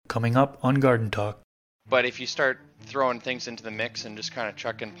coming up on Garden Talk. But if you start throwing things into the mix and just kind of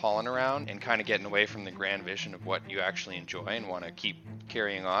chucking pollen around and kind of getting away from the grand vision of what you actually enjoy and want to keep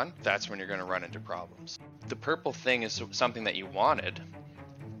carrying on, that's when you're going to run into problems. If the purple thing is something that you wanted,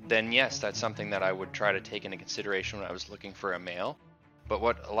 then yes, that's something that I would try to take into consideration when I was looking for a male. But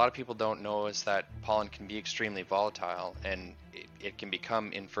what a lot of people don't know is that pollen can be extremely volatile and it can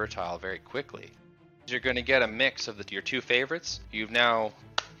become infertile very quickly. You're going to get a mix of your two favorites. You've now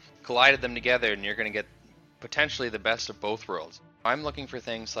collided them together and you're going to get potentially the best of both worlds. I'm looking for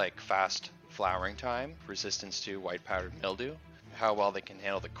things like fast flowering time, resistance to white powdered mildew, how well they can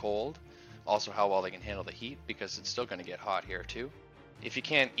handle the cold, also how well they can handle the heat, because it's still going to get hot here too. If you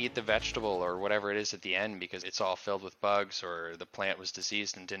can't eat the vegetable or whatever it is at the end because it's all filled with bugs or the plant was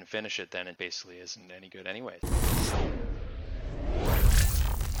diseased and didn't finish it, then it basically isn't any good anyways.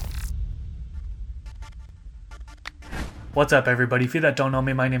 What's up, everybody? If you that don't know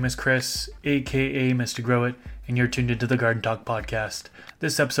me, my name is Chris, aka Mr. Grow It, and you're tuned into the Garden Talk podcast.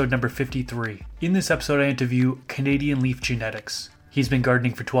 This is episode number 53. In this episode, I interview Canadian Leaf Genetics. He's been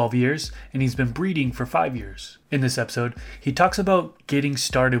gardening for 12 years, and he's been breeding for 5 years. In this episode, he talks about getting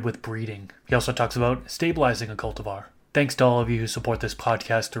started with breeding. He also talks about stabilizing a cultivar. Thanks to all of you who support this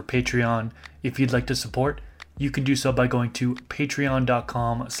podcast through Patreon. If you'd like to support, you can do so by going to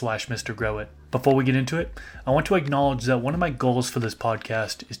patreon.com/MrGrowIt. Before we get into it, I want to acknowledge that one of my goals for this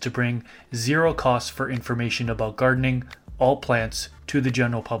podcast is to bring zero cost for information about gardening, all plants, to the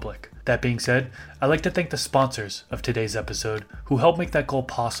general public. That being said, I'd like to thank the sponsors of today's episode who helped make that goal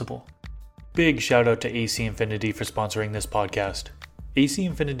possible. Big shout out to AC Infinity for sponsoring this podcast. AC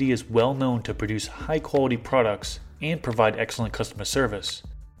Infinity is well known to produce high quality products and provide excellent customer service.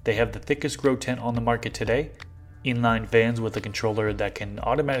 They have the thickest grow tent on the market today, inline fans with a controller that can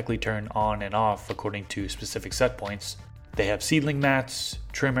automatically turn on and off according to specific set points. They have seedling mats,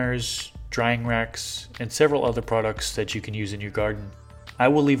 trimmers, drying racks, and several other products that you can use in your garden. I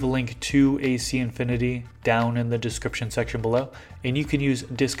will leave a link to AC Infinity down in the description section below, and you can use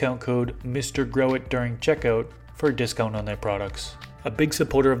discount code MrGrowIt during checkout for a discount on their products. A big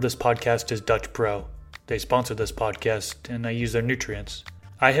supporter of this podcast is Dutch Pro. They sponsor this podcast, and I use their nutrients.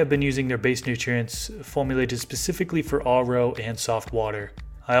 I have been using their base nutrients formulated specifically for all-row and soft water.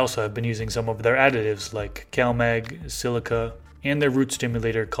 I also have been using some of their additives like CalMag, Silica, and their root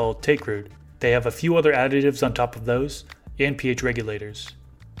stimulator called Take Root. They have a few other additives on top of those, and pH regulators.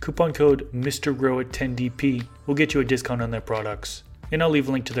 Coupon code MrGrowIt10DP will get you a discount on their products, and I'll leave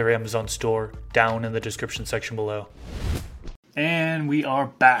a link to their Amazon store down in the description section below. And we are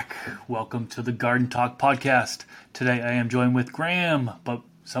back. Welcome to the Garden Talk podcast. Today I am joined with Graham, but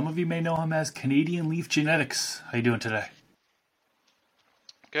some of you may know him as Canadian Leaf Genetics. How you doing today?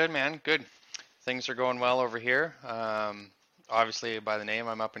 Good, man. Good. Things are going well over here. Obviously, by the name,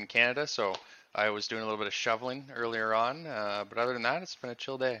 I'm up in Canada, so I was doing a little bit of shoveling earlier on, but other than that, it's been a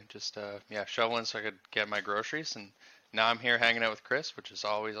chill day. Just, shoveling so I could get my groceries, and now I'm here hanging out with Chris, which is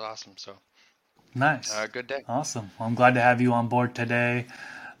always awesome, so. Nice. Good day. Awesome. Well, I'm glad to have you on board today.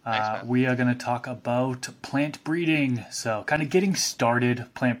 Thanks, we are going to talk about plant breeding. So kind of getting started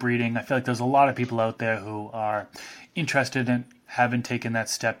plant breeding. I feel like there's a lot of people out there who are interested and haven't taken that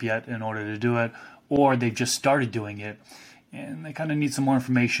step yet in order to do it, or they've just started doing it. And they kind of need some more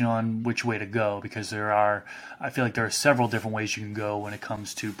information on which way to go, because I feel like there are several different ways you can go when it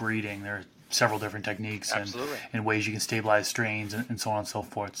comes to breeding. There are several different techniques and ways you can stabilize strains and so on and so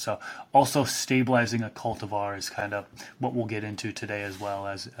forth. So also stabilizing a cultivar is kind of what we'll get into today as well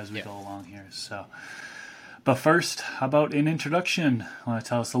as we go along here. So, but first, how about an introduction? Want to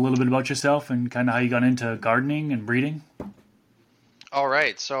tell us a little bit about yourself and kind of how you got into gardening and breeding? All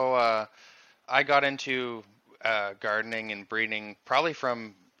right. So I got into gardening and breeding probably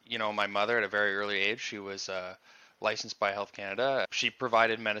from my mother at a very early age. She was licensed by Health Canada. She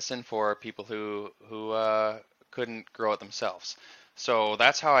provided medicine for people who couldn't grow it themselves. So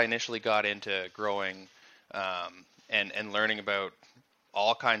that's how I initially got into growing and learning about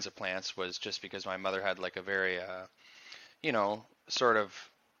all kinds of plants, was just because my mother had like a very sort of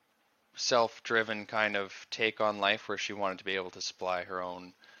self-driven kind of take on life, where she wanted to be able to supply her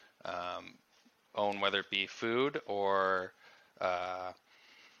own whether it be food or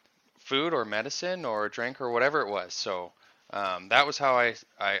medicine or drink or whatever it was. So that was how I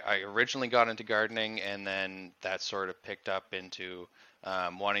originally got into gardening, and then that sort of picked up into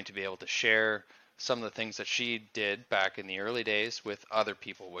wanting to be able to share some of the things that she did back in the early days with other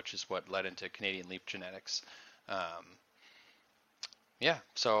people, which is what led into Canadian Leaf Genetics.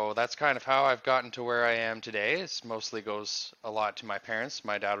 So that's kind of how I've gotten to where I am today. It mostly goes a lot to my parents.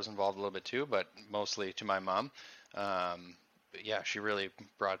 My dad was involved a little bit too, but mostly to my mom. yeah, she really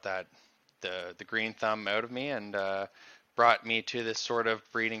brought the green thumb out of me, and brought me to this sort of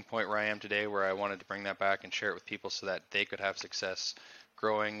breeding point where I am today, where I wanted to bring that back and share it with people so that they could have success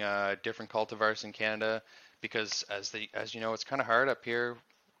growing different cultivars in Canada. Because as you know, it's kind of hard up here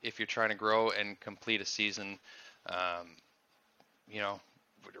if you're trying to grow and complete a season. Um, you know,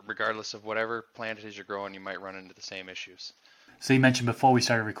 regardless of whatever plant it is you're growing, you might run into the same issues. So you mentioned before we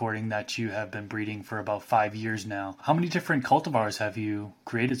started recording that you have been breeding for about 5 years now. How many different cultivars have you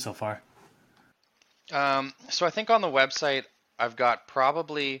created so far? So I think on the website I've got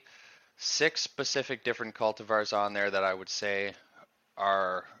probably 6 specific different cultivars on there that I would say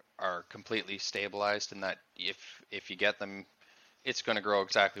are completely stabilized, and that if you get them, it's going to grow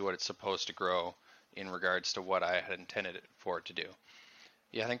exactly what it's supposed to grow in regards to what I had intended it for it to do.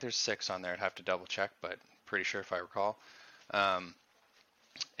 Yeah, I think there's 6 on there. I'd have to double check, but pretty sure if I recall.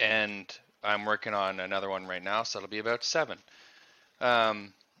 And I'm working on another one right now, so it'll be about 7.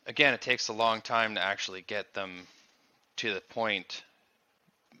 Again, it takes a long time to actually get them to the point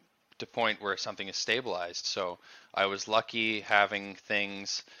where something is stabilized. So I was lucky having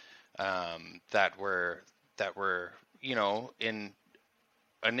things that were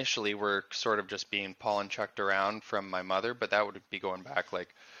initially were sort of just being pollen chucked around from my mother, but that would be going back like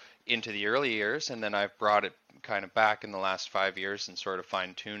into the early years, and then I've brought it kind of back in the last 5 years and sort of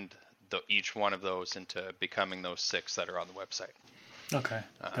fine-tuned each one of those into becoming those 6 that are on the website. Okay,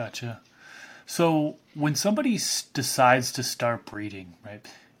 gotcha. So when somebody decides to start breeding, right,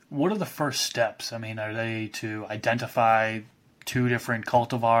 what are the first steps? I mean, are they to identify 2 different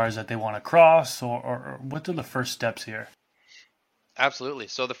cultivars that they want to cross, or what are the first steps here? Absolutely.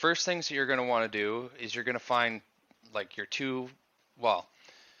 So the first things that you're going to want to do is you're going to find like your 2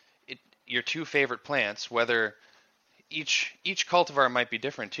 favorite plants, whether each cultivar might be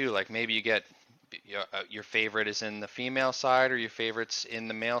different too. Like maybe you get your favorite is in the female side or your favorite's in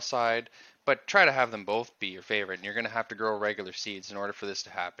the male side, but try to have them both be your favorite. And you're going to have to grow regular seeds in order for this to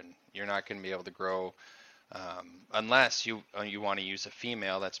happen. You're not going to be able to grow unless you want to use a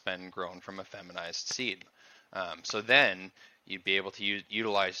female that's been grown from a feminized seed. So then you'd be able to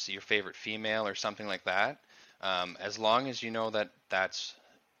utilize your favorite female or something like that. As long as you know that that's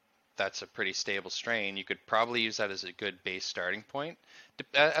a pretty stable strain, you could probably use that as a good base starting point,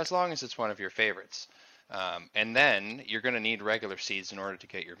 as long as it's one of your favorites. And then you're going to need regular seeds in order to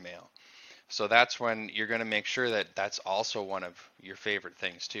get your male. So that's when you're going to make sure that that's also one of your favorite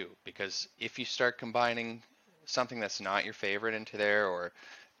things too, because if you start combining something that's not your favorite into there, or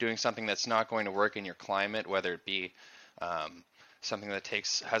doing something that's not going to work in your climate, whether it be something that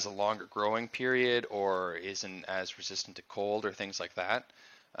has a longer growing period or isn't as resistant to cold or things like that,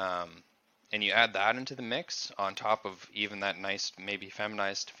 and you add that into the mix on top of even that nice maybe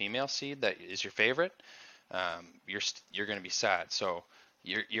feminized female seed that is your favorite, you're going to be sad. So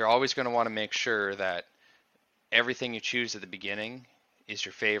you're always going to want to make sure that everything you choose at the beginning is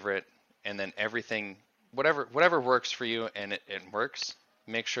your favorite, and then everything, whatever works for you and it works,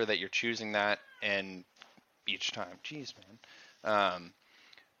 make sure that you're choosing that, and each time, geez, man,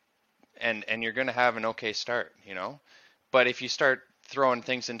 and you're going to have an okay start, But if you start throwing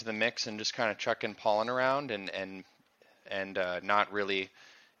things into the mix and just kind of chucking pollen around and not really,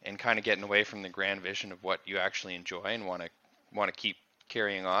 and kind of getting away from the grand vision of what you actually enjoy and want to keep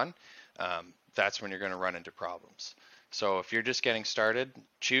carrying on, that's when you're going to run into problems. So if you're just getting started,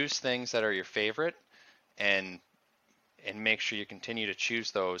 choose things that are your favorite, and make sure you continue to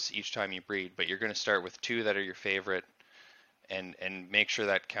choose those each time you breed. But you're going to start with 2 that are your favorite, and make sure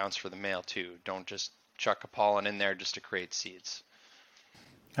that counts for the male too. Don't just chuck a pollen in there just to create seeds.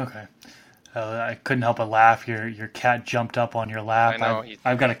 Okay. I couldn't help but laugh. Your cat jumped up on your lap. I know.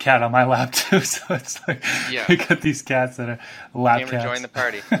 I've got a cat on my lap too, so it's like, yeah. We got these cats that are lap Came cats. to join the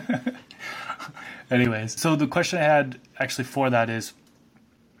party. Anyways, so the question I had actually for that is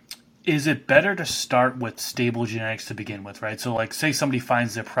it better to start with stable genetics to begin with, right? So like say somebody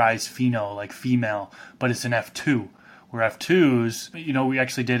finds their prize pheno, like female, but it's an F2. Where F2s, we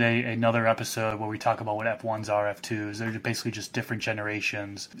actually did another episode where we talk about what F1s are, F2s. They're basically just different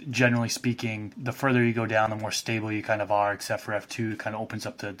generations. Generally speaking, the further you go down, the more stable you kind of are, except for F2, it kind of opens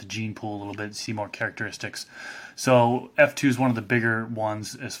up the gene pool a little bit, see more characteristics. So F2 is one of the bigger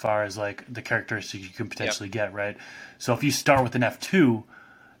ones as far as like the characteristics you can potentially get, right? So if you start with an F2,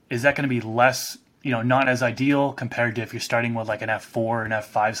 is that going to be less, not as ideal compared to if you're starting with like an F4 or an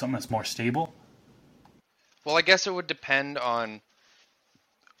F5, something that's more stable? Well, I guess it would depend on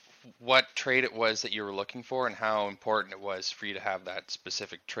what trait it was that you were looking for and how important it was for you to have that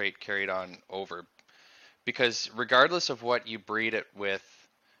specific trait carried on over. Because regardless of what you breed it with,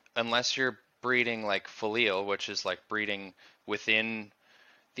 unless you're breeding like filial, which is like breeding within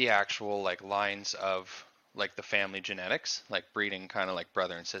the actual like lines of like the family genetics, like breeding kind of like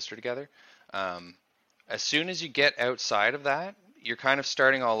brother and sister together. Um, as soon as you get outside of that, you're kind of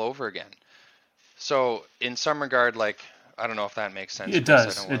starting all over again. So in some regard, like I don't know if that makes sense, It Chris. I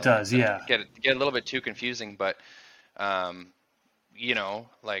does. don't It want to does. Yeah. get a little bit too confusing, but um, you know,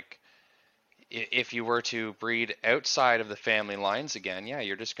 like if you were to breed outside of the family lines again, yeah,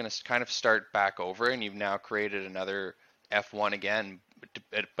 you're just going to kind of start back over, and you've now created another F1 again,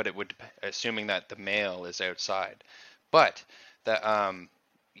 but it would, assuming that the male is outside. But the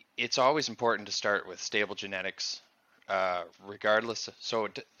it's always important to start with stable genetics, regardless. So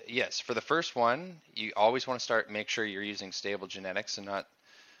yes, for the first one, you always want to make sure you're using stable genetics and not,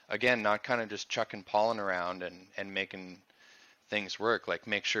 again, not kind of just chucking pollen around and making things work. Like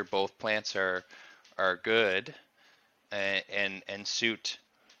make sure both plants are good and suit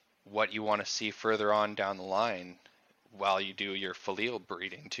what you want to see further on down the line while you do your filial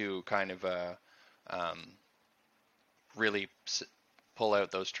breeding to kind of um, really pull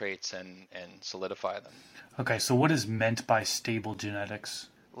out those traits and solidify them. Okay, so what is meant by stable genetics?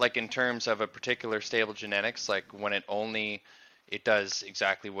 Like in terms of a particular stable genetics, like when it does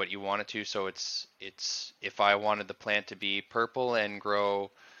exactly what you want it to. So it's if I wanted the plant to be purple and grow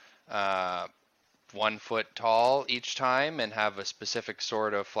 1 foot tall each time and have a specific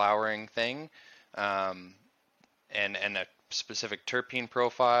sort of flowering thing, and a specific terpene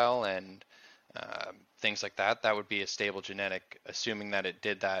profile and things like that, that would be a stable genetic, assuming that it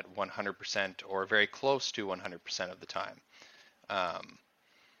did that 100% or very close to 100% of the time.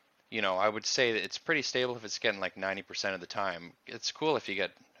 I would say that it's pretty stable if it's getting like 90% of the time. It's cool if you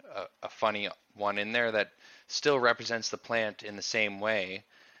get a funny one in there that still represents the plant in the same way,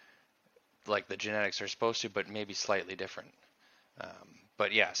 like the genetics are supposed to, but maybe slightly different.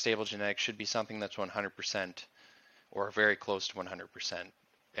 But yeah, stable genetics should be something that's 100% or very close to 100%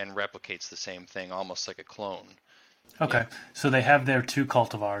 and replicates the same thing, almost like a clone. Okay, Yeah. so they have their two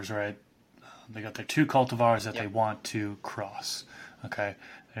cultivars, right? They got their two cultivars that Yep. they want to cross. Okay.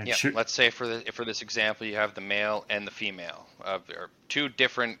 And Yeah, let's say for this example, you have the male and the female of two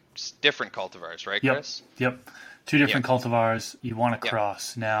different cultivars, right, Yep. Chris? Yep. Two different Yep. cultivars you want to Yep.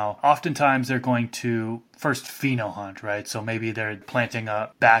 cross. Now, oftentimes they're going to first pheno hunt, right? So maybe they're planting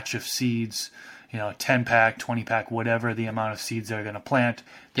a batch of seeds, 10 pack, 20 pack, whatever the amount of seeds they're going to plant.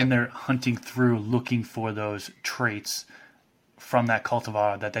 Then they're hunting through looking for those traits from that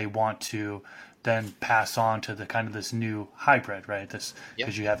cultivar that they want to then pass on to the kind of this new hybrid, right? This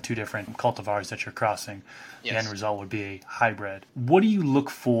because you have two different cultivars that you're crossing. Yes. The end result would be a hybrid. What do you look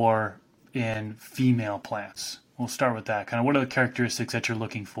for in female plants? We'll start with that. Kind of what are the characteristics that you're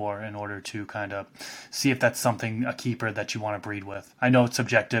looking for in order to kind of see if that's something, a keeper that you want to breed with? I know it's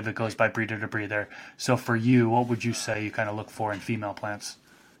subjective. It goes by breeder to breeder. So for you, what would you say you kind of look for in female plants?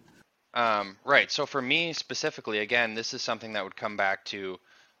 Right. So for me specifically, again, this is something that would come back to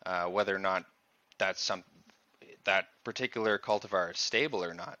whether or not that particular cultivar is stable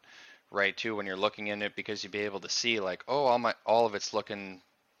or not, right? Too, when you're looking in it, because you'd be able to see like, oh, all of it's looking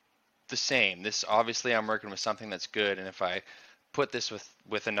the same. This obviously I'm working with something that's good, and if I put this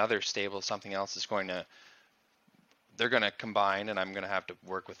with another stable, something else is they're going to combine, and I'm going to have to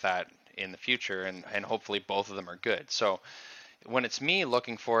work with that in the future, and hopefully both of them are good. So when it's me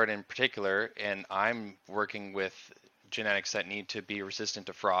looking for it in particular, and I'm working with genetics that need to be resistant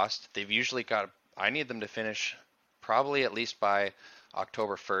to frost, I need them to finish probably at least by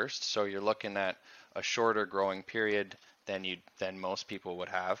October 1st. So you're looking at a shorter growing period than most people would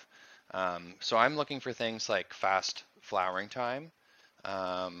have. So I'm looking for things like fast flowering time.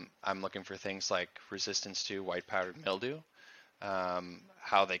 I'm looking for things like resistance to white powdered mildew,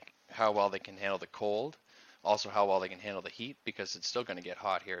 how well they can handle the cold, also how well they can handle the heat, because it's still going to get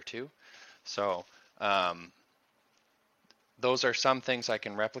hot here too. So those are some things I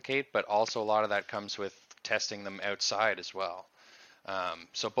can replicate, but also a lot of that comes with testing them outside as well.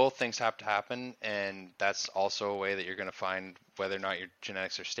 So both things have to happen, and that's also a way that you're going to find whether or not your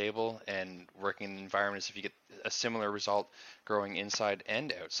genetics are stable and working in environments if you get a similar result growing inside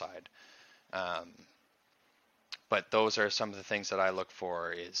and outside. But those are some of the things that I look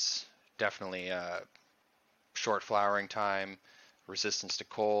for, is definitely short flowering time, resistance to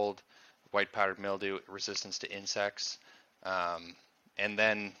cold, white powdered mildew, resistance to insects. And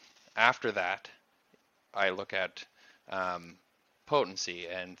then after that, I look at potency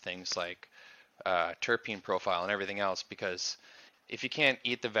and things like terpene profile and everything else, because if you can't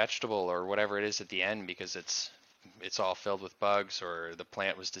eat the vegetable or whatever it is at the end because it's all filled with bugs, or the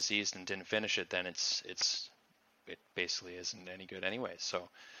plant was diseased and didn't finish it, then it basically isn't any good anyway. So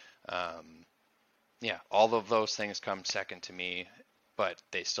Yeah, all of those things come second to me, but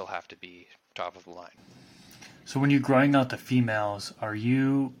they still have to be top of the line. So when you're growing out the females, are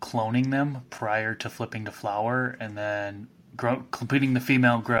you cloning them prior to flipping to flower, and then completing the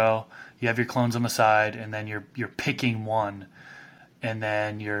female grow? You have your clones on the side, and then you're picking one, and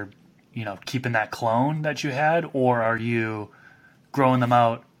then you're keeping that clone that you had, or are you growing them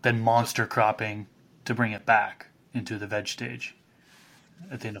out, then monster cropping to bring it back into the veg stage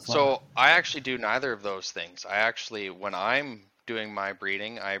at the end of flower? So I actually do neither of those things. I actually, when I'm doing my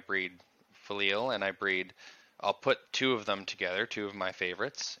breeding, I breed filial and I'll put two of them together, two of my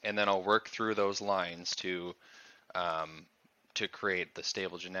favorites, and then I'll work through those lines um, to create the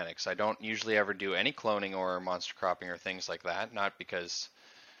stable genetics. I don't usually ever do any cloning or monster cropping or things like that, not because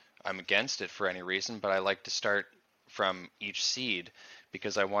I'm against it for any reason, but I like to start from each seed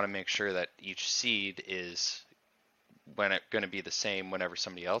because I want to make sure that each seed is when it's going to be the same whenever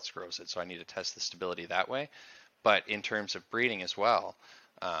somebody else grows it. So I need to test the stability that way. But in terms of breeding as well,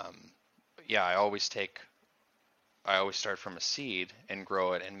 yeah, I always start from a seed and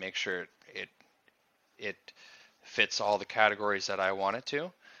grow it and make sure it fits all the categories that I want it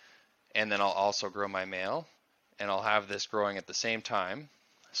to. And then I'll also grow my male, and I'll have this growing at the same time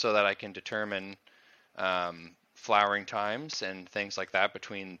so that I can determine flowering times and things like that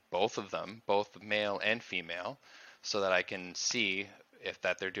between both of them, both male and female, so that I can see if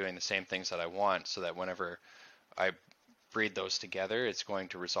that they're doing the same things that I want, so that whenever I breed those together, it's going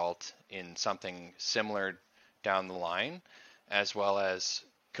to result in something similar down the line, as well as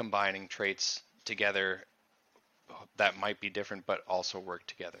combining traits together that might be different but also work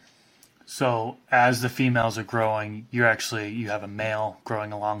together. So as the females are growing, you have a male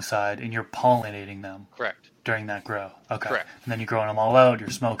growing alongside, and you're pollinating them Correct. during that grow. Okay. Correct. And then you're growing them all out, you're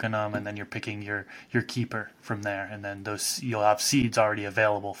smoking them, and then you're picking your keeper from there, and then those you'll have seeds already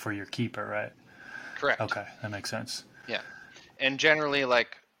available for your keeper, right? Correct. Okay, that makes sense. Yeah. And generally,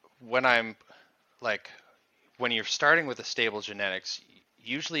 like when I'm like when you're starting with a stable genetics,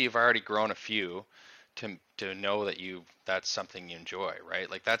 usually you've already grown a few to know that that's something you enjoy, right?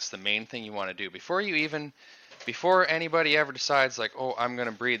 Like that's the main thing you want to do before anybody ever decides like, oh, I'm going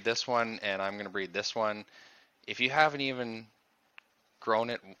to breed this one and I'm going to breed this one. If you haven't even grown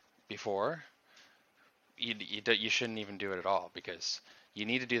it before, you shouldn't even do it at all, because you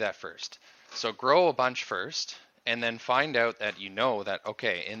need to do that first. So grow a bunch first, and then find out that that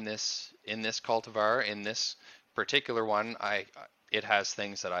okay, in this cultivar, in this particular one, it has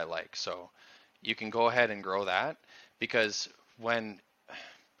things that I like. So you can go ahead and grow that, because when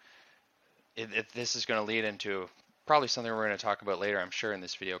this is going to lead into probably something we're going to talk about later, I'm sure, in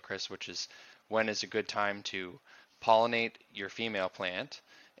this video, Chris, which is when is a good time to pollinate your female plant,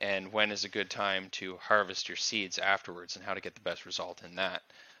 and when is a good time to harvest your seeds afterwards, and how to get the best result in that.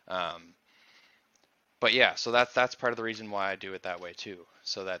 But yeah, so that's part of the reason why I do it that way too,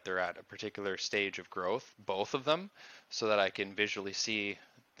 so that they're at a particular stage of growth, both of them, so that I can visually see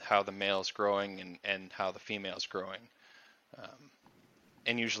how the male's growing and how the female's growing.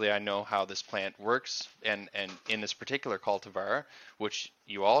 And usually I know how this plant works, and in this particular cultivar, which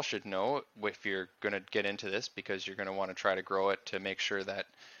you all should know if you're going to get into this, because you're going to want to try to grow it to make sure that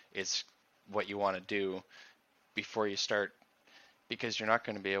it's what you want to do before you start, because you're not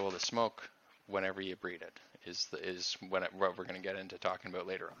going to be able to smoke whenever you breed it, is what we're going to get into talking about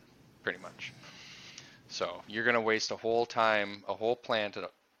later on, pretty much. So you're going to waste a whole plant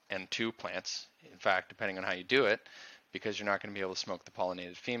and two plants, in fact, depending on how you do it, because you're not going to be able to smoke the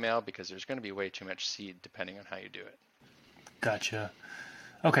pollinated female, because there's going to be way too much seed depending on how you do it. Gotcha.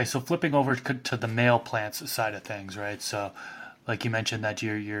 Okay, so flipping over to the male plants side of things, right? So, like you mentioned that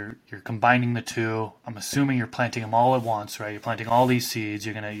you're combining the two. I'm assuming you're planting them all at once, right? You're planting all these seeds.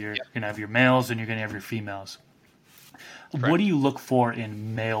 You're gonna have your males and you're gonna have your females. Correct. What do you look for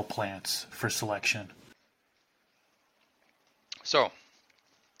in male plants for selection? So,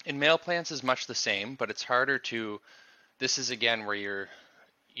 in male plants is much the same, but it's harder to. This is again where you're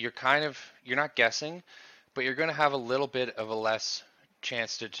not guessing, but you're going to have a little bit of a less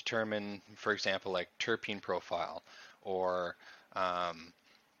chance to determine, for example, like terpene profile, or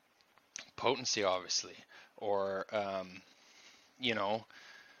potency, obviously, or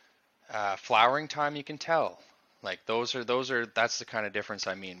flowering time. You can tell. Like that's the kind of difference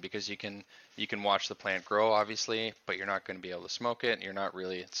I mean, because you can watch the plant grow, obviously, but you're not going to be able to smoke it.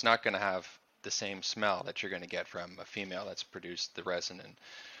 It's not going to have the same smell that you're going to get from a female that's produced the resin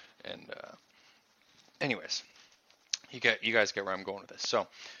and anyways, you guys get where I'm going with this. So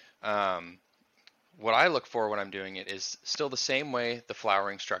what I look for when I'm doing it is still the same way the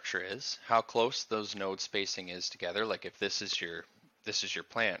flowering structure is, how close those node spacing is together. Like if this is your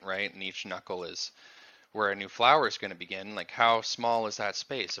plant, right, and each knuckle is where a new flower is going to begin, like how small is that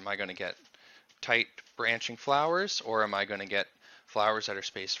space? Am I going to get tight branching flowers, or am I going to get flowers that are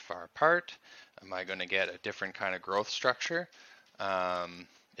spaced far apart? Am I going to get a different kind of growth structure?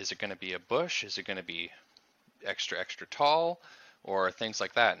 Is it going to be a bush? Is it going to be extra tall, or things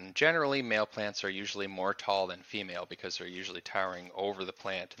like that? And generally, male plants are usually more tall than female because they're usually towering over the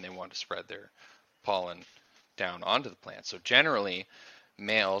plant and they want to spread their pollen down onto the plant. So generally,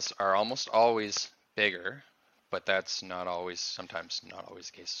 males are almost always bigger, but that's not always, sometimes not always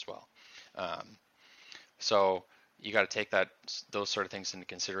the case as well. So you got to take those sort of things into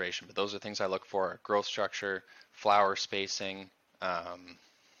consideration. But those are things I look for: growth structure, flower spacing.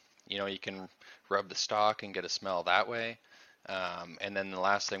 You can rub the stalk and get a smell that way. And then the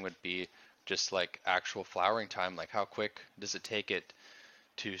last thing would be just like actual flowering time, like how quick does it take it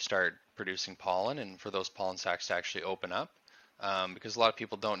to start producing pollen and for those pollen sacs to actually open up. Because a lot of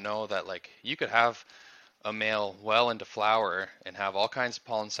people don't know that, like, you could have a male well into flower and have all kinds of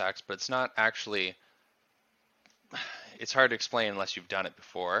pollen sacs, but it's not actually, it's hard to explain unless you've done it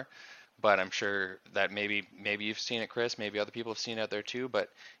before. But I'm sure that maybe you've seen it, Chris, maybe other people have seen it out there too, but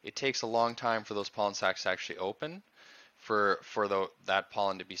it takes a long time for those pollen sacs to actually open for that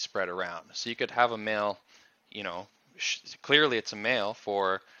pollen to be spread around. So you could have a male, clearly it's a male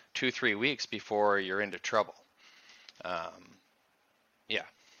for 2-3 weeks before you're into trouble. Yeah.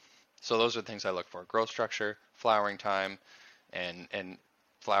 So those are the things I look for: growth structure, flowering time, and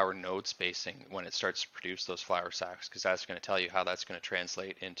flower node spacing when it starts to produce those flower sacs, because that's going to tell you how that's going to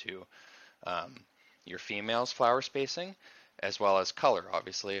translate into your female's flower spacing, as well as color,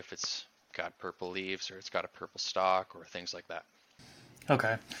 obviously, if it's got purple leaves or it's got a purple stalk or things like that.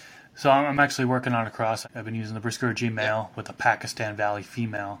 Okay. So I'm actually working on a cross. I've been using the Briscoe G male with a Pakistan Valley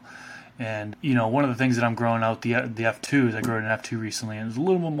female. And, one of the things that I'm growing out, the F2s, I grew an F2 recently, and it's a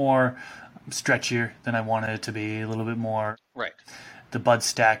little bit more stretchier than I wanted it to be, a little bit more. Right. The bud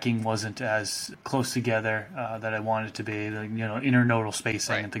stacking wasn't as close together that I wanted it to be, internodal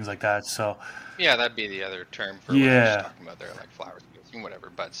spacing and things like that. So yeah, that'd be the other term for what I was talking about there, like flower spacing, whatever,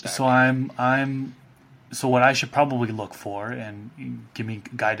 bud stacking. So what I should probably look for, and give me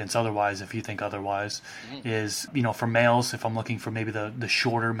guidance otherwise if you think otherwise, is, for males, if I'm looking for maybe the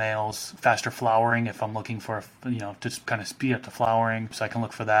shorter males, faster flowering, if I'm looking for, just kind of speed up the flowering, so I can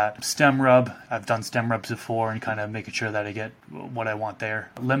look for that. Stem rub, I've done stem rubs before and kind of making sure that I get what I want there.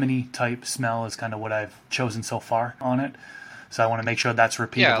 Lemony type smell is kind of what I've chosen so far on it. So I want to make sure that's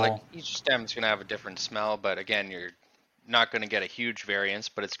repeatable. Yeah, like each stem's going to have a different smell, but again, you're not going to get a huge variance,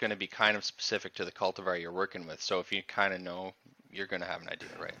 but it's going to be kind of specific to the cultivar you're working with. So if you kind of know, you're going to have an idea,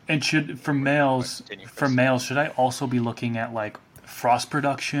 right? And for males, should I also be looking at like frost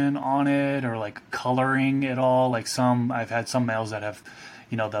production on it, or like coloring at all? Like I've had some males that have,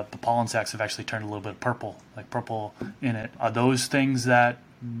 the pollen sacs have actually turned a little bit purple in it. Are those things that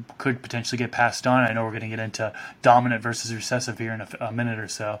could potentially get passed on? I know we're going to get into dominant versus recessive here in a minute or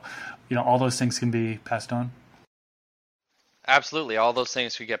so. All those things can be passed on. Absolutely, all those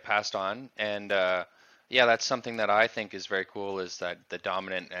things could get passed on, and yeah, that's something that I think is very cool, is that the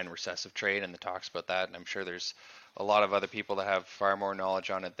dominant and recessive trait, and the talks about that. And I'm sure there's a lot of other people that have far more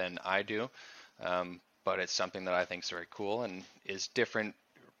knowledge on it than I do, but it's something that I think is very cool and is different,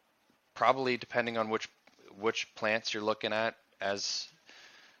 probably depending on which plants you're looking at as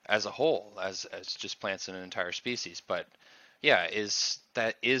a whole, as just plants in an entire species. But yeah, is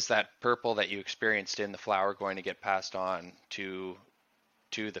that purple that you experienced in the flower going to get passed on to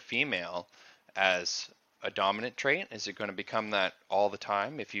the female as a dominant trait? Is it going to become that all the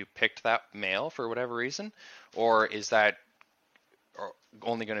time if you picked that male for whatever reason? Or is that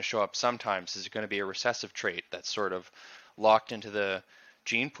only going to show up sometimes? Is it going to be a recessive trait that's sort of locked into the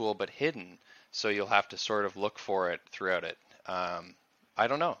gene pool but hidden, so you'll have to sort of look for it throughout it? I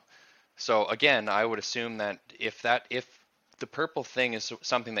don't know. So again, I would assume that if the purple thing is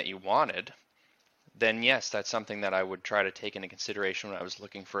something that you wanted, then yes, that's something that I would try to take into consideration when I was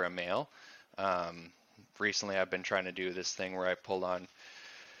looking for a male. Recently, I've been trying to do this thing where I pulled on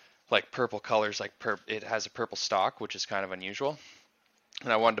like purple colors, like it has a purple stalk, which is kind of unusual.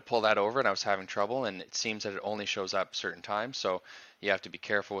 And I wanted to pull that over, and I was having trouble, and it seems that it only shows up certain times, so you have to be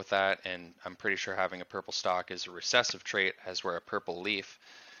careful with that. And I'm pretty sure having a purple stalk is a recessive trait, as where a purple leaf,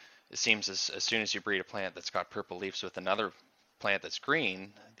 it seems as soon as you breed a plant that's got purple leaves with another plant that's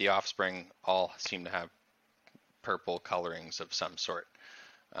green, the offspring all seem to have purple colorings of some sort,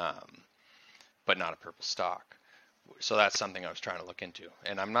 but not a purple stalk. So that's something I was trying to look into,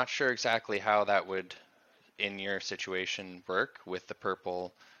 and I'm not sure exactly how that would, in your situation, work with the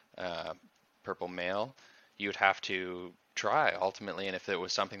purple male. You would have to try ultimately. And if it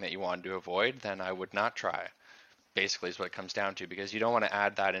was something that you wanted to avoid, then I would not try. Basically is what it comes down to, because you don't want to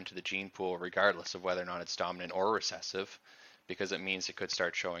add that into the gene pool regardless of whether or not it's dominant or recessive, because it means it could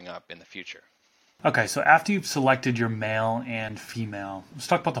start showing up in the future. Okay, so after you've selected your male and female, let's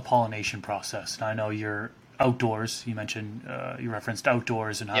talk about the pollination process. Now, I know you're outdoors. You mentioned, you referenced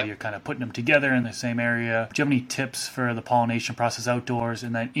outdoors and how Yep. you're kind of putting them together in the same area. Do you have any tips for the pollination process outdoors?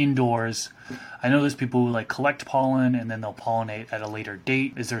 And then indoors, I know there's people who like collect pollen and then they'll pollinate at a later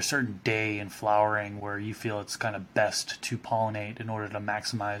date. Is there a certain day in flowering where you feel it's kind of best to pollinate in order to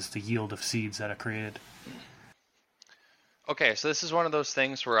maximize the yield of seeds that are created? Okay, so this is one of those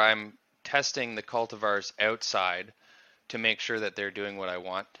things where I'm testing the cultivars outside to make sure that they're doing what I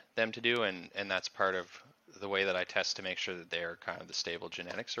want them to do, and that's part of the way that I test to make sure that they're kind of the stable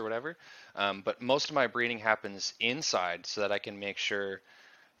genetics or whatever. But most of my breeding happens inside so that I can make sure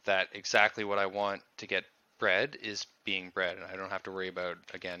that exactly what I want to get bred is being bred, and I don't have to worry about,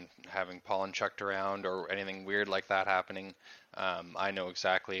 again, having pollen chucked around or anything weird like that happening. I know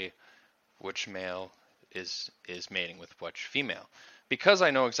exactly which male is mating with which female. Because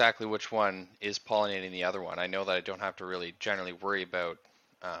I know exactly which one is pollinating the other one, I know that I don't have to really generally worry about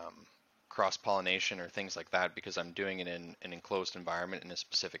cross-pollination or things like that, because I'm doing it in an enclosed environment in a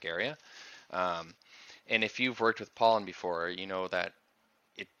specific area. And if you've worked with pollen before, you know that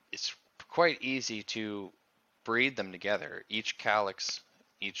it's quite easy to breed them together. Each calyx,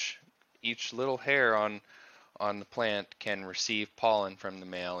 each little hair on the plant can receive pollen from the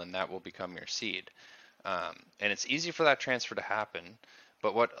male, and that will become your seed. And it's easy for that transfer to happen,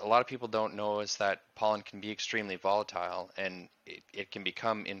 but what a lot of people don't know is that pollen can be extremely volatile, and it can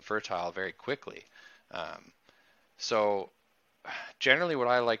become infertile very quickly. So generally what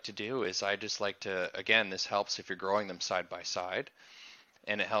I like to do is I just like to, again, this helps if you're growing them side by side,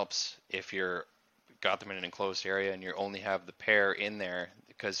 and it helps if you're got them in an enclosed area and you only have the pair in there,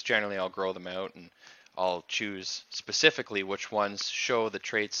 because generally I'll grow them out and I'll choose specifically which ones show the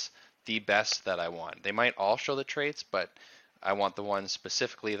traits the best that I want. They might all show the traits, but I want the ones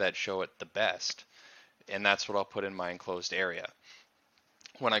specifically that show it the best, and that's what I'll put in my enclosed area.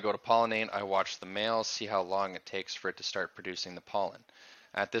 When I go to pollinate, I watch the males, see how long it takes for it to start producing the pollen.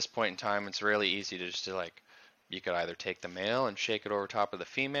 At this point in time, it's really easy to just you could either take the male and shake it over top of the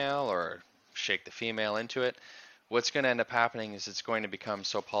female, or shake the female into it. What's going to end up happening is it's going to become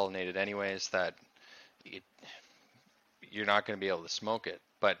so pollinated anyways that you're not going to be able to smoke it.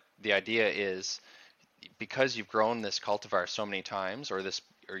 But the idea is, because you've grown this cultivar so many times, or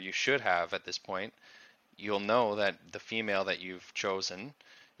you should have at this point, you'll know that the female that you've chosen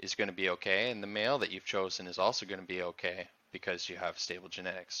is going to be okay, and the male that you've chosen is also going to be okay, because you have stable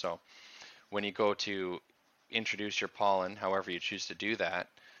genetics. So when you go to introduce your pollen, however you choose to do that,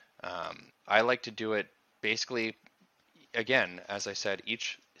 I like to do it basically, again, as I said,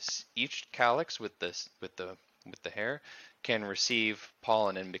 each calyx with the hair can receive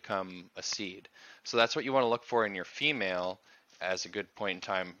pollen and become a seed. So that's what you want to look for in your female as a good point in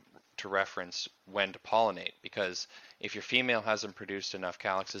time to reference when to pollinate, because if your female hasn't produced enough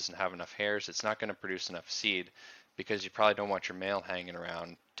calyxes and have enough hairs, it's not going to produce enough seed, because you probably don't want your male hanging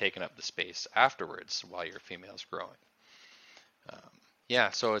around taking up the space afterwards while your female's growing.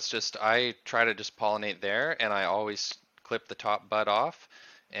 Yeah, so it's just, I try to just pollinate there, and I always clip the top bud off,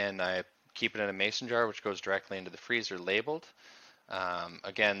 and I keep it in a mason jar, which goes directly into the freezer labeled.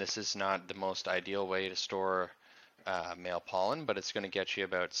 Again, this is not the most ideal way to store male pollen, but it's going to get you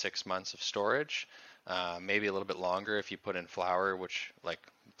about 6 months of storage, maybe a little bit longer if you put in flour, which like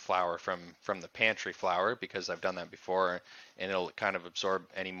flour from the pantry flour, because I've done that before, and it'll kind of absorb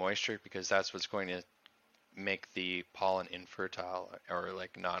any moisture, because that's what's going to make the pollen infertile, or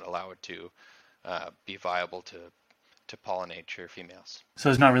like not allow it to be viable to pollinate your females. So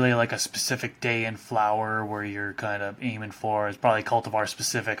there's not really like a specific day in flower where you're kind of aiming for. It's probably cultivar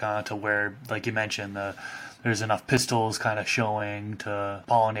specific, to where, like you mentioned, there's enough pistils kind of showing to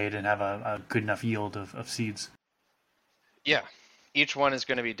pollinate and have a good enough yield of seeds. Yeah, each one is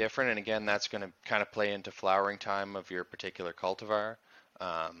going to be different, and again, that's going to kind of play into flowering time of your particular cultivar.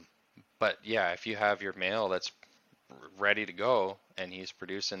 But yeah, if you have your male that's ready to go and he's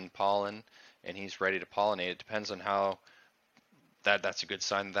producing pollen and he's ready to pollinate, it depends on how that's a good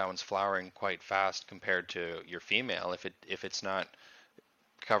sign that one's flowering quite fast compared to your female. If it's not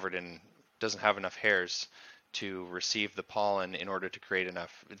covered in, doesn't have enough hairs to receive the pollen in order to create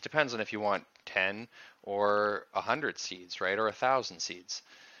enough. It depends on if you want 10 or 100 seeds, right, or 1,000 seeds.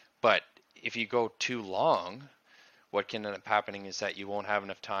 But if you go too long, what can end up happening is that you won't have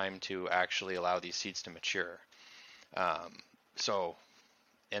enough time to actually allow these seeds to mature. So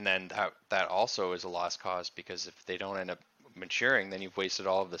And then that also is a lost cause, because if they don't end up maturing, then you've wasted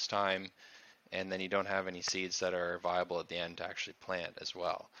all of this time, and then you don't have any seeds that are viable at the end to actually plant as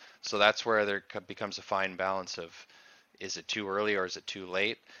well. So that's where there becomes a fine balance of, is it too early or is it too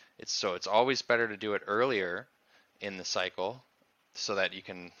late? It's always better to do it earlier in the cycle, so that you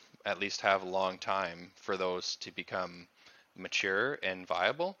can at least have a long time for those to become mature and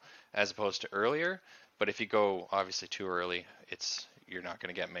viable, as opposed to earlier. But if you go obviously too early, you're not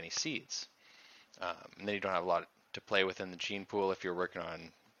going to get many seeds. And then you don't have a lot to play with in the gene pool. If you're working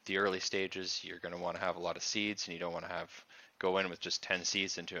on the early stages, you're going to want to have a lot of seeds, and you don't want to go in with just 10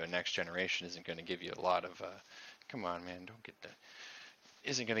 seeds into a next generation. Isn't going to give you a lot of come on, man, don't get that.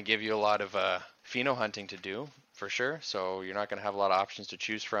 Isn't going to give you a lot of pheno hunting to do, for sure. So you're not going to have a lot of options to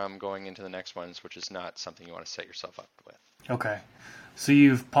choose from going into the next ones, which is not something you want to set yourself up with. Okay. So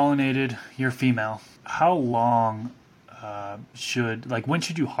you've pollinated your female. How long when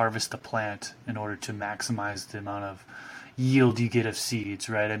should you harvest the plant in order to maximize the amount of yield you get of seeds,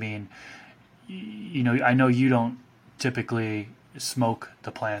 right? I mean, I know you don't typically smoke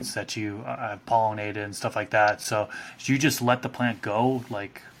the plants that you pollinated and stuff like that. So you just let the plant go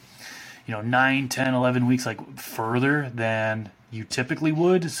 9, 10, 11 weeks, like further than you typically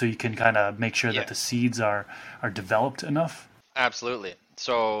would, so you can kind of make sure that the seeds are developed enough? Absolutely.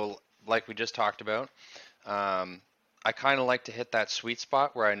 So like we just talked about, I kind of like to hit that sweet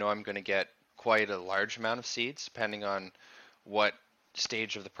spot where I know I'm going to get quite a large amount of seeds, depending on what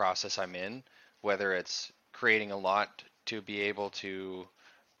stage of the process I'm in, whether it's creating a lot to be able to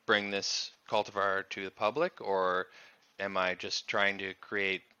bring this cultivar to the public, or am I just trying to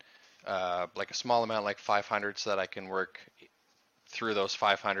create like a small amount, like 500, so that I can work through those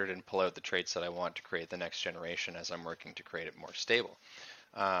 500 and pull out the traits that I want to create the next generation as I'm working to create it more stable.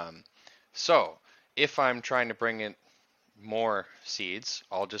 So if I'm trying to bring in more seeds,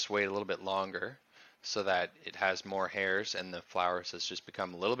 I'll just wait a little bit longer so that it has more hairs and the flowers has just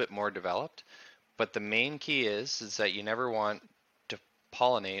become a little bit more developed. But the main key is that you never want to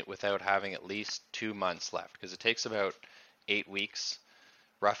pollinate without having at least 2 months left, because it takes about 8 weeks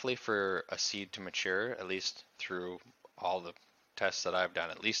roughly for a seed to mature, at least through all the tests that I've done.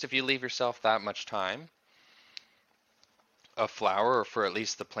 At least if you leave yourself that much time of flower, or for at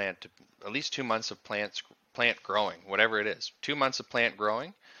least the plant to, at least 2 months of plant growing, whatever it is, 2 months of plant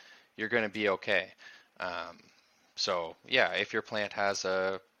growing, you're going to be okay. So yeah, if your plant has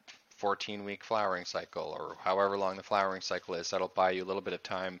a 14-week flowering cycle, or however long the flowering cycle is, that'll buy you a little bit of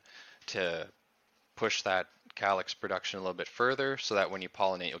time to push that calyx production a little bit further, so that when you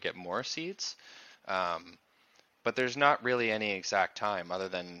pollinate, you'll get more seeds. But there's not really any exact time, other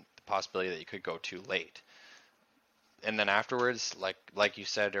than the possibility that you could go too late. And then afterwards, like you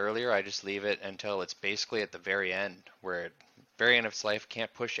said earlier, I just leave it until it's basically at the very end, where very end of its life,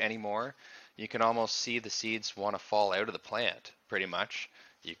 can't push anymore. You can almost see the seeds want to fall out of the plant, pretty much.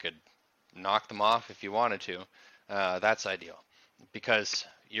 You could knock them off if you wanted to. That's ideal, because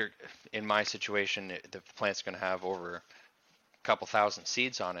in my situation, the plant's going to have over a couple thousand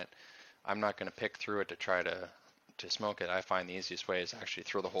seeds on it. I'm not going to pick through it to try to smoke it. I find the easiest way is actually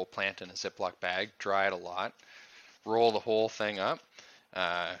throw the whole plant in a Ziploc bag, dry it a lot, roll the whole thing up,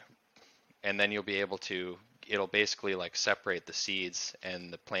 and then you'll be able to, it'll basically like separate the seeds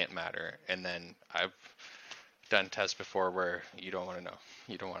and the plant matter. And then I've done tests before where you don't want to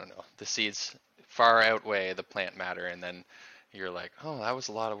know. The seeds far outweigh the plant matter, and then you're like, oh, that was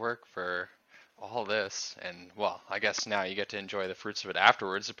a lot of work for all this. And well, I guess now you get to enjoy the fruits of it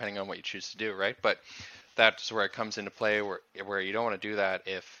afterwards, depending on what you choose to do, right? But that's where it comes into play, where you don't want to do that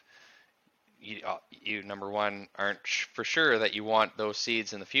if you number one, aren't for sure that you want those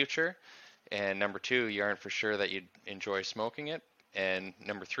seeds in the future, and number two, you aren't for sure that you'd enjoy smoking it, and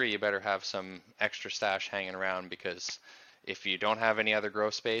number three, you better have some extra stash hanging around, because if you don't have any other grow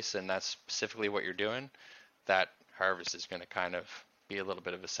space and that's specifically what you're doing, that harvest is going to kind of be a little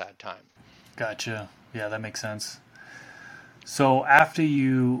bit of a sad time. Gotcha. Yeah, that makes sense. So after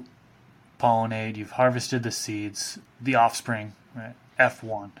you pollinate, you've harvested the seeds, the offspring, right?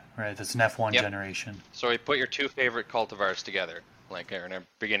 F1, right? That's an F1 generation. So we put your two favorite cultivars together, like in our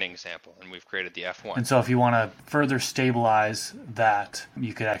beginning example, and we've created the F1. And so if you want to further stabilize that,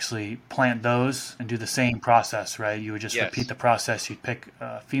 you could actually plant those and do the same process, right? You would just repeat the process. You'd pick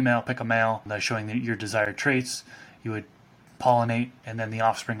a female, pick a male, showing your desired traits. You would pollinate, and then the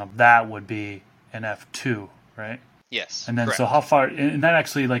offspring of that would be an F2, right? Yes. And then correct. So how far, and that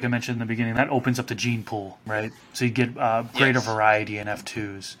actually, like I mentioned in the beginning, that opens up the gene pool, right? So you get greater variety in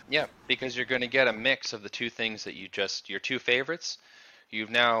F2s. Yeah, because you're going to get a mix of the two things that your two favorites, you've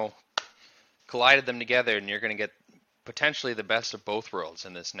now collided them together, and you're going to get potentially the best of both worlds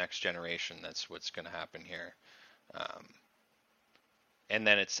in this next generation. That's what's going to happen here. Um, and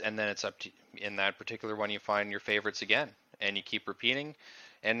then it's up to, in that particular one, you find your favorites again, and you keep repeating,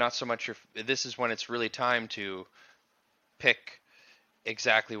 and not so much this is when it's really time to pick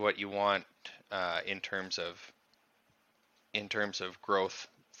exactly what you want in terms of growth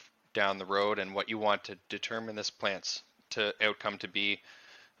down the road, and what you want to determine this plant's outcome to be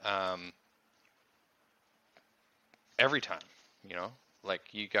every time. Like,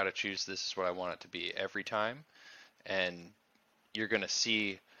 you got to choose, this is what I want it to be every time. And you're going to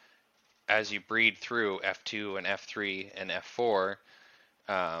see, as you breed through F2 and F3 and F4,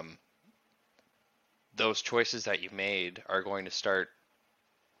 those choices that you've made are going to start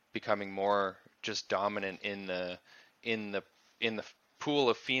becoming more just dominant in the pool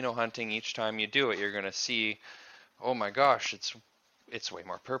of pheno hunting. Each time you do it, you're going to see, oh my gosh, it's way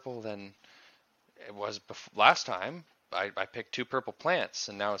more purple than it was last time. I picked 2 purple plants,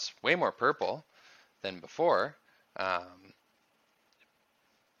 and now it's way more purple than before.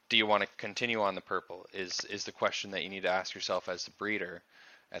 Do you want to continue on the purple is the question that you need to ask yourself as the breeder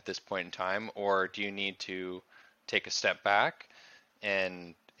at this point in time, or do you need to take a step back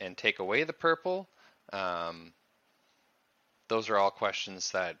and take away the purple? Those are all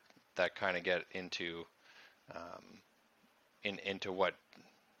questions that kind of get into into what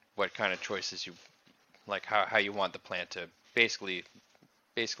kind of choices you like, how you want the plant to basically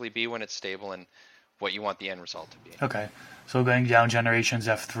be when it's stable, and what you want the end result to be. Okay, so going down generations,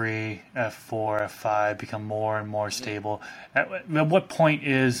 F3, F4, F5 become more and more stable. At what point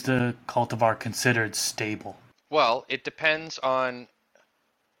is the cultivar considered stable? Well, it depends on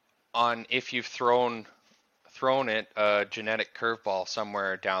if you've thrown it a genetic curveball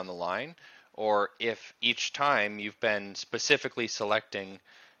somewhere down the line, or if each time you've been specifically selecting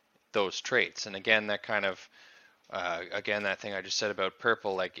those traits. And again, that kind of that thing I just said about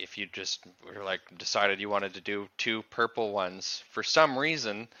purple, like if you just were like decided you wanted to do 2 purple ones, for some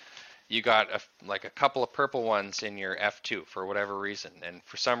reason you got a couple of purple ones in your F2 for whatever reason, and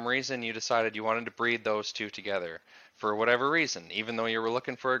for some reason you decided you wanted to breed those 2 together for whatever reason, even though you were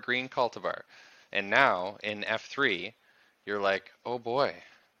looking for a green cultivar. And now in F3 you're like, oh boy,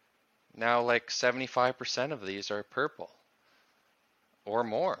 now like 75% of these are purple or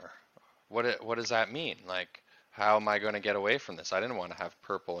more. What does that mean? Like, how am I going to get away from this? I didn't want to have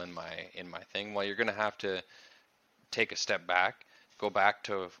purple in my thing. Well, you're going to have to take a step back, go back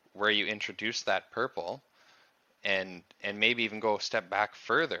to where you introduced that purple, and maybe even go a step back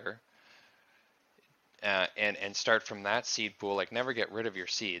further, and start from that seed pool. Like, never get rid of your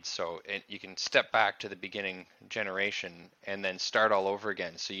seeds. So you can step back to the beginning generation and then start all over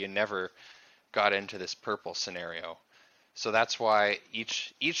again. So you never got into this purple scenario. So that's why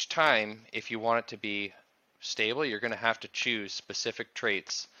each time, if you want it to be stable, you're going to have to choose specific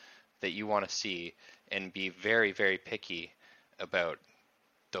traits that you want to see, and be very, very picky about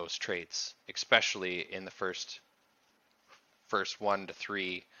those traits, especially in the first 1 to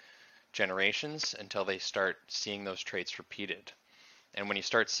 3 generations, until they start seeing those traits repeated. And when you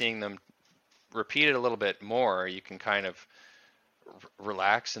start seeing them repeated a little bit more, you can kind of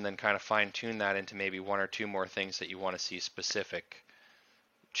relax and then kind of fine tune that into maybe 1 or 2 more things that you want to see specific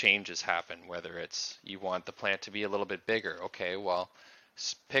changes happen. Whether it's you want the plant to be a little bit bigger, okay, well,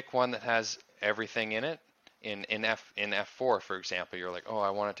 pick one that has everything in it. In F4, for example, you're like, oh, I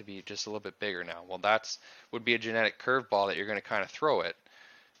want it to be just a little bit bigger now. Well, that's would be a genetic curveball that you're going to kind of throw it.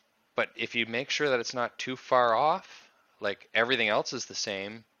 But if you make sure that it's not too far off, like everything else is the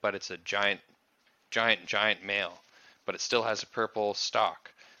same, but it's a giant male, but it still has a purple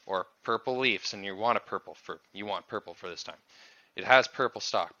stalk or purple leaves, and you want purple for this time. It has purple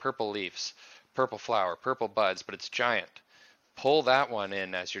stalk, purple leaves, purple flower, purple buds, but it's giant. Pull that one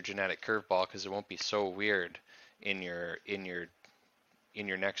in as your genetic curveball, because it won't be so weird in your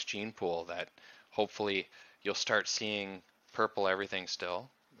next gene pool, that hopefully you'll start seeing purple everything still,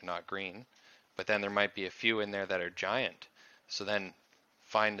 not green, but then there might be a few in there that are giant. So then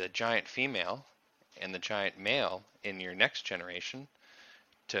find the giant female and the giant male in your next generation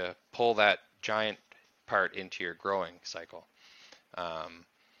to pull that giant part into your growing cycle.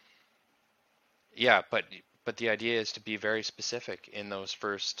 But the idea is to be very specific in those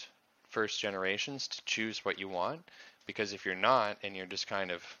first generations, to choose what you want, because if you're not, and you're just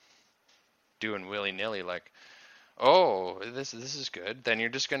kind of doing willy-nilly, like, oh, this is good, then you're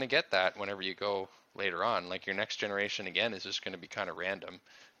just going to get that whenever you go later on. Like, your next generation again is just going to be kind of random,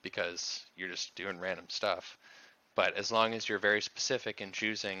 because you're just doing random stuff. But as long as you're very specific in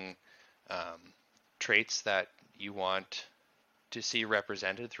choosing traits that you want to see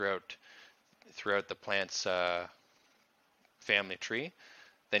represented throughout the plant's family tree,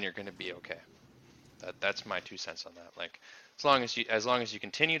 then you're going to be okay. That's my 2 cents on that. Like, as long as you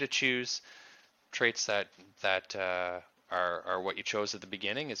continue to choose traits that are what you chose at the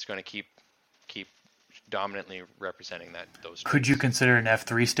beginning, it's going to keep dominantly representing those Could you traits. consider an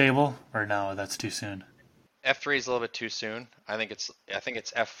F3 stable, or no, that's too soon? F3 is a little bit too soon. I think it's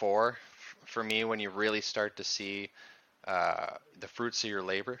F4 for me when you really start to see the fruits of your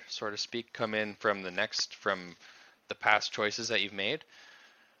labor, so to speak, come in from the past choices that you've made.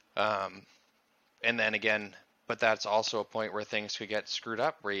 Um, and then again, but that's also a point where things could get screwed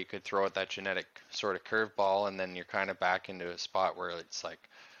up, where you could throw out that genetic sort of curveball, and then you're kind of back into a spot where it's like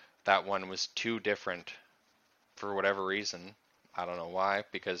that one was too different for whatever reason. I don't know why,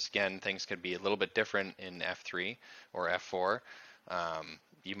 because again, things could be a little bit different in F3 or F4.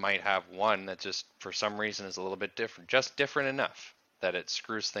 You might have one that just for some reason is a little bit different, just different enough that it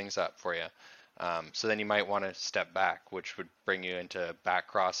screws things up for you. So then you might want to step back, which would bring you into back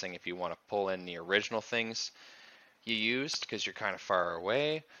crossing if you want to pull in the original things you used because you're kind of far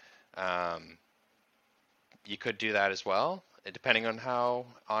away. Um, you could do that as well, depending on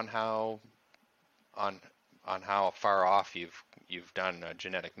on how far off you've done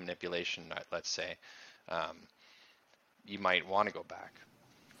genetic manipulation. Let's say um, you might want to go back.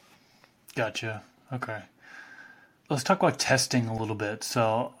 Gotcha. Okay. Let's talk about testing a little bit.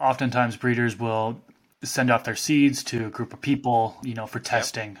 So, oftentimes breeders will send off their seeds to a group of people, for Yep.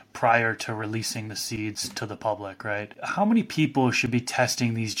 testing prior to releasing the seeds to the public, right? How many people should be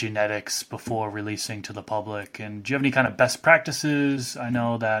testing these genetics before releasing to the public? And do you have any kind of best practices? I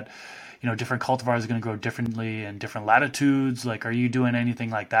know that, different cultivars are going to grow differently in different latitudes. Like, are you doing anything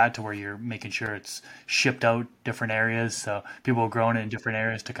like that to where you're making sure it's shipped out different areas so people are growing it in different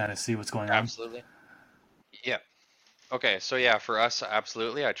areas to kind of see what's going on? Absolutely. Yeah. Okay. So yeah, for us,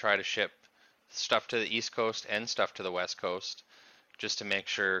 absolutely, I try to ship stuff to the East Coast and stuff to the West Coast just to make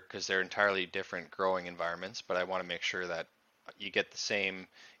sure, because they're entirely different growing environments. But I want to make sure that you get the same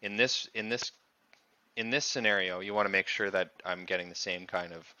in this scenario. You want to make sure that I'm getting the same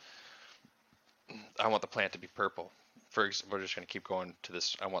kind of. I want the plant to be purple. We're just going to keep going to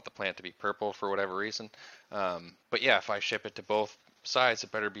this. I want the plant to be purple for whatever reason. But yeah, if I ship it to both sides,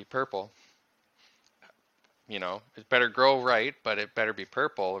 it better be purple. It better grow right, but it better be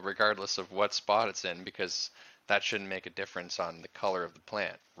purple regardless of what spot it's in, because that shouldn't make a difference on the color of the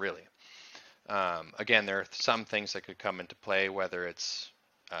plant, really. Again, there are some things that could come into play, whether it's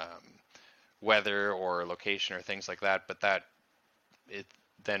um, weather or location or things like that, but that it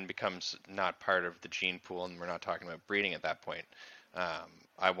then becomes not part of the gene pool, and we're not talking about breeding at that point.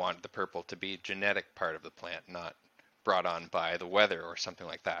 I want the purple to be genetic part of the plant, not brought on by the weather or something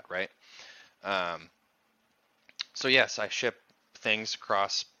like that, right? Um, so yes, I ship things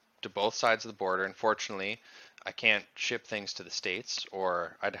across to both sides of the border. Unfortunately, I can't ship things to the States,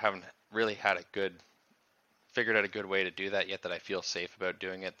 or I haven't really had figured out a good way to do that yet that I feel safe about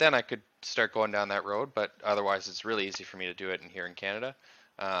doing it. Then I could start going down that road, but otherwise it's really easy for me to do it here in Canada.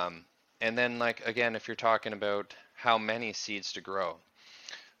 Um, and then like again, if you're talking about how many seeds to grow,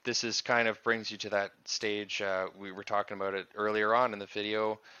 this is kind of brings you to that stage. We were talking about it earlier on in the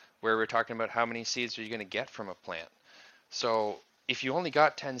video where we're talking about how many seeds are you going to get from a plant. So if you only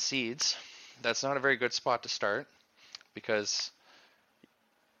got 10 seeds, that's not a very good spot to start, because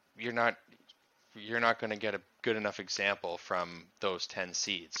you're not going to get a good enough example from those 10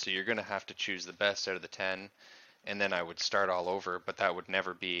 seeds. So you're going to have to choose the best out of the 10, and then I would start all over, but that would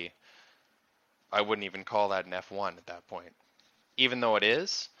never be, I wouldn't even call that an F1 at that point. Even though it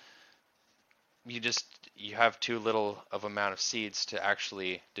is, you have too little of amount of seeds to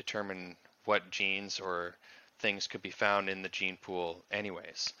actually determine what genes or things could be found in the gene pool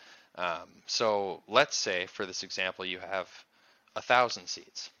anyways. So let's say for this example you have 1,000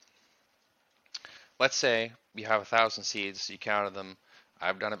 seeds. Let's say you have 1,000 seeds, you counted them.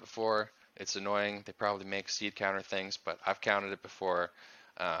 I've done it before. It's annoying. They probably make seed counter things, but I've counted it before.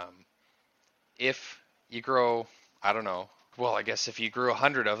 If you grow, I don't know, well, I guess if you grew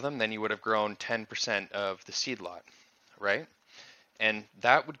 100 of them, then you would have grown 10% of the seed lot, right? And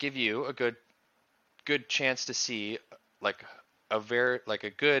that would give you a good chance to see like a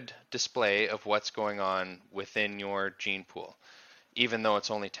good display of what's going on within your gene pool. Even though it's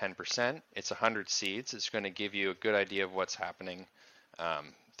only 10%, it's 100 seeds. It's going to give you a good idea of what's happening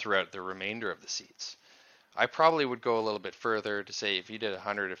throughout the remainder of the seeds. I probably would go a little bit further to say if you did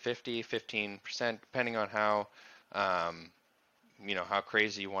 150, 15%, depending on how how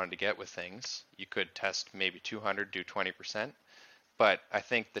crazy you wanted to get with things. You could test maybe 200, do 20%. But I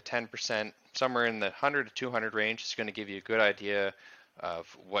think the 10%, somewhere in the 100 to 200 range, is going to give you a good idea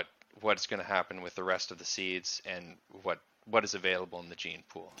of what's going to happen with the rest of the seeds and what what is available in the gene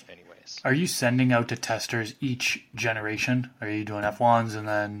pool anyways. Are you sending out to testers each generation? Are you doing F1s and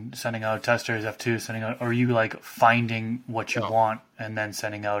then sending out testers, F2, sending out, or are you like finding what you want and then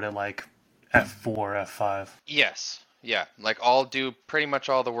sending out at like F4, F5? Yes. Yeah. Like I'll do pretty much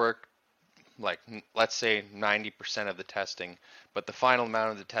all the work, like let's say 90% of the testing, but the final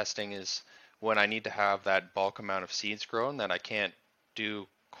amount of the testing is when I need to have that bulk amount of seeds grown that I can't do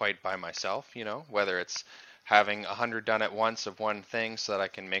quite by myself, whether it's having 100 done at once of one thing so that I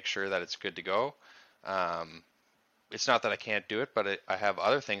can make sure that it's good to go. It's not that I can't do it, but I have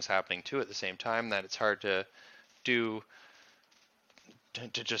other things happening too at the same time that it's hard to do.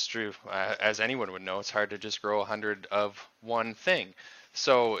 To just do, as anyone would know, it's hard to just grow 100 of one thing.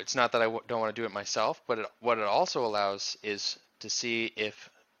 So it's not that I don't want to do it myself, but what it also allows is to see if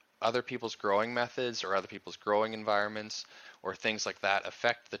other people's growing methods or other people's growing environments or things like that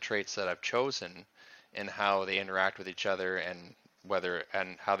affect the traits that I've chosen and how they interact with each other and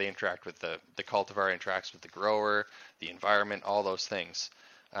how they interact with the cultivar interacts with the grower, the environment, all those things.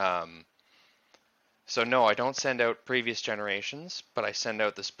 So no, I don't send out previous generations, but I send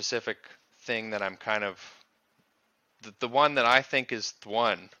out the specific thing that I'm kind of, the one that I think is the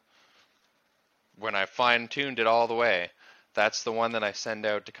one, when I fine-tuned it all the way, that's the one that I send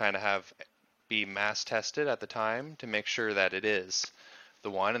out to kind of be mass tested at the time to make sure that it is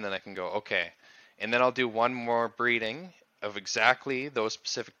the one, and then I can go, okay. And then I'll do one more breeding of exactly those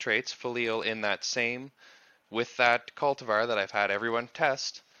specific traits, folial in that same, with that cultivar that I've had everyone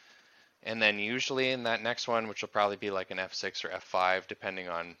test. And then usually in that next one, which will probably be like an F6 or F5, depending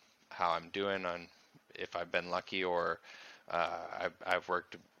on how I'm doing, on if I've been lucky or I've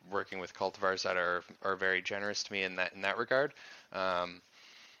working with cultivars that are very generous to me in that regard.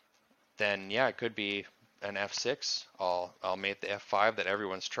 Then yeah, it could be an F6. I'll make the F5 that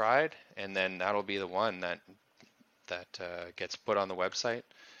everyone's tried, and then that'll be the one that gets put on the website,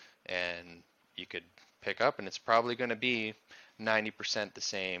 and you could pick up, and it's probably going to be 90% the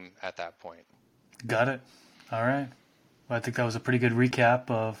same at that point. Got it. All right. Well, I think that was a pretty good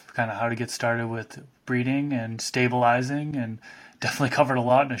recap of kind of how to get started with breeding and stabilizing, and definitely covered a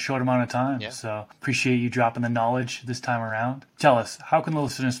lot in a short amount of time. Yeah. So appreciate you dropping the knowledge this time around. Tell us, how can the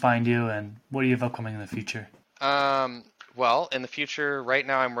listeners find you, and what do you have upcoming in the future? Well, in the future, right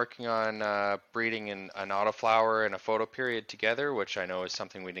now I'm working on breeding an autoflower and a photoperiod together, which I know is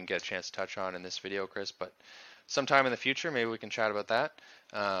something we didn't get a chance to touch on in this video, Chris, but sometime in the future, maybe we can chat about that.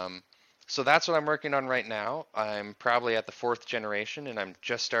 So that's what I'm working on right now. I'm probably at the 4th generation, and I'm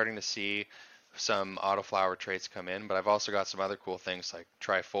just starting to see some autoflower traits come in, but I've also got some other cool things like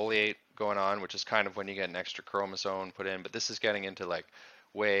trifoliate going on, which is kind of when you get an extra chromosome put in, but this is getting into like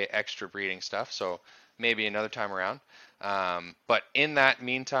way extra breeding stuff, so maybe another time around. But in that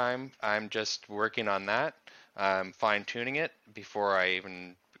meantime, I'm just working on that. I'm fine-tuning it before I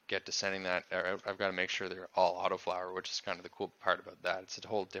even get to sending that. I've got to make sure they're all autoflower, which is kind of the cool part about that. It's a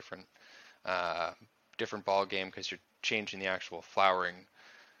whole different ball game because you're changing the actual flowering,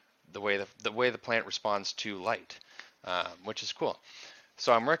 the way the plant responds to light, which is cool.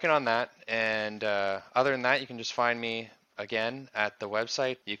 So I'm working on that, and other than that, you can just find me again at the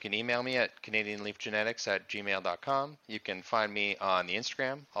website. You can email me at canadianleafgenetics@gmail.com. You can find me on the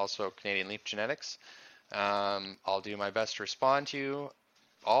Instagram, also Canadian Leaf Genetics. I'll do my best to respond to you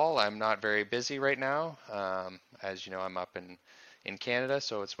all. I'm not very busy right now. As you know, I'm up in Canada,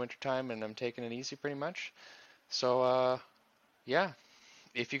 so it's wintertime and I'm taking it easy pretty much. So yeah,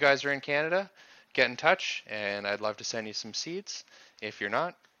 if you guys are in Canada, get in touch and I'd love to send you some seeds. If you're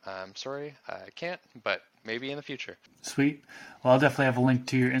not, I'm sorry, I can't, but maybe in the future. Sweet. Well, I'll definitely have a link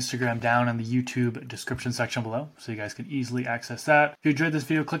to your Instagram down in the YouTube description section below, so you guys can easily access that. If you enjoyed this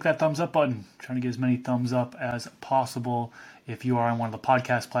video, click that thumbs up button. I'm trying to get as many thumbs up as possible. If you are on one of the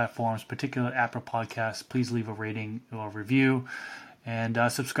podcast platforms, particularly Apple Podcasts, please leave a rating or review, and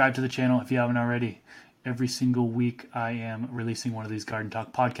subscribe to the channel if you haven't already. Every single week I am releasing one of these Garden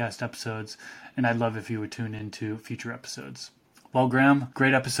Talk podcast episodes, and I'd love if you would tune into future episodes. Well, Graham,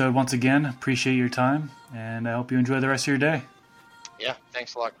 great episode once again. Appreciate your time, and I hope you enjoy the rest of your day. Yeah,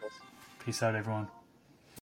 thanks a lot, Chris. Peace out, everyone.